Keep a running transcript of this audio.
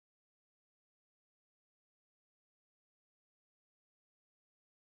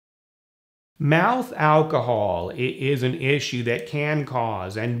Mouth alcohol is an issue that can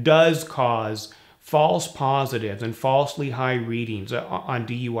cause and does cause false positives and falsely high readings on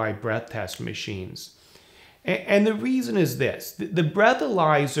DUI breath test machines. And the reason is this. The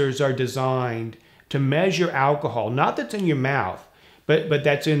breathalyzers are designed to measure alcohol, not that's in your mouth, but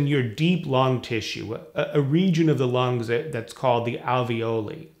that's in your deep lung tissue, a region of the lungs that's called the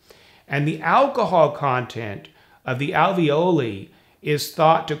alveoli. And the alcohol content of the alveoli is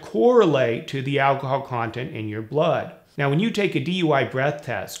thought to correlate to the alcohol content in your blood. Now, when you take a DUI breath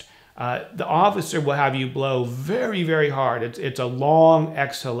test, the officer will have you blow very, very hard. It's a long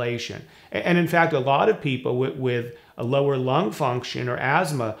exhalation. And in fact, a lot of people with a lower lung function or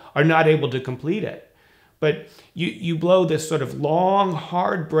asthma are not able to complete it. But you blow this sort of long,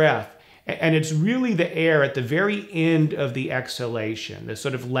 hard breath, and it's really the air at the very end of the exhalation, the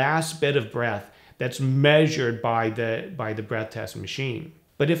sort of last bit of breath that's measured by the breath test machine.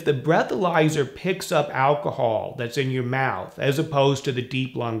 But if the breathalyzer picks up alcohol that's in your mouth as opposed to the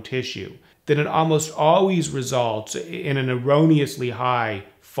deep lung tissue, then it almost always results in an erroneously high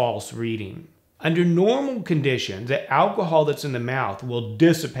false reading. Under normal conditions, the alcohol that's in the mouth will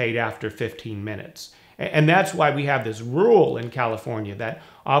dissipate after 15 minutes. And that's why we have this rule in California that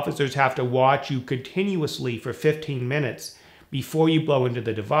officers have to watch you continuously for 15 minutes before you blow into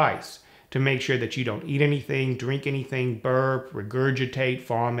the device, to make sure that you don't eat anything, drink anything, burp, regurgitate,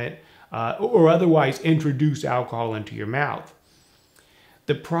 vomit, or otherwise introduce alcohol into your mouth.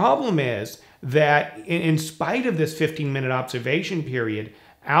 The problem is that in spite of this 15-minute observation period,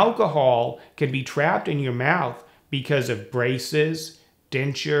 alcohol can be trapped in your mouth because of braces,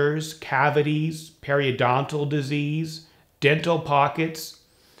 dentures, cavities, periodontal disease, dental pockets,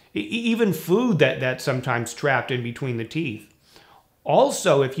 even food that's sometimes trapped in between the teeth.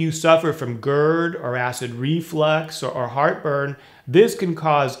 Also, if you suffer from GERD or acid reflux or heartburn, this can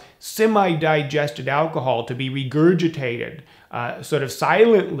cause semi-digested alcohol to be regurgitated sort of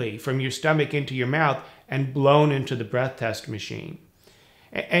silently from your stomach into your mouth and blown into the breath test machine.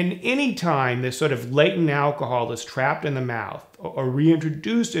 And anytime this sort of latent alcohol is trapped in the mouth or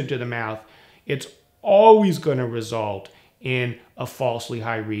reintroduced into the mouth, it's always going to result in a falsely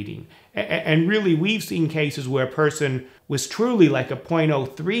high reading. And really, we've seen cases where a person was truly like a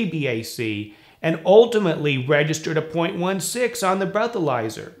 0.03 BAC and ultimately registered a 0.16 on the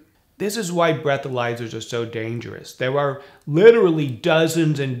breathalyzer. This is why breathalyzers are so dangerous. There are literally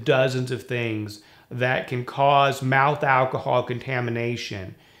dozens and dozens of things that can cause mouth alcohol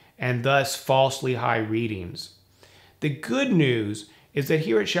contamination and thus falsely high readings. The good news is that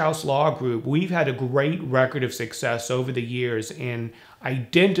here at Schaus Law Group, we've had a great record of success over the years in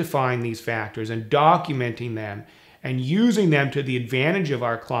identifying these factors and documenting them and using them to the advantage of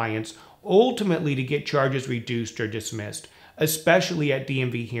our clients, ultimately to get charges reduced or dismissed, especially at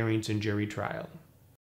DMV hearings and jury trial.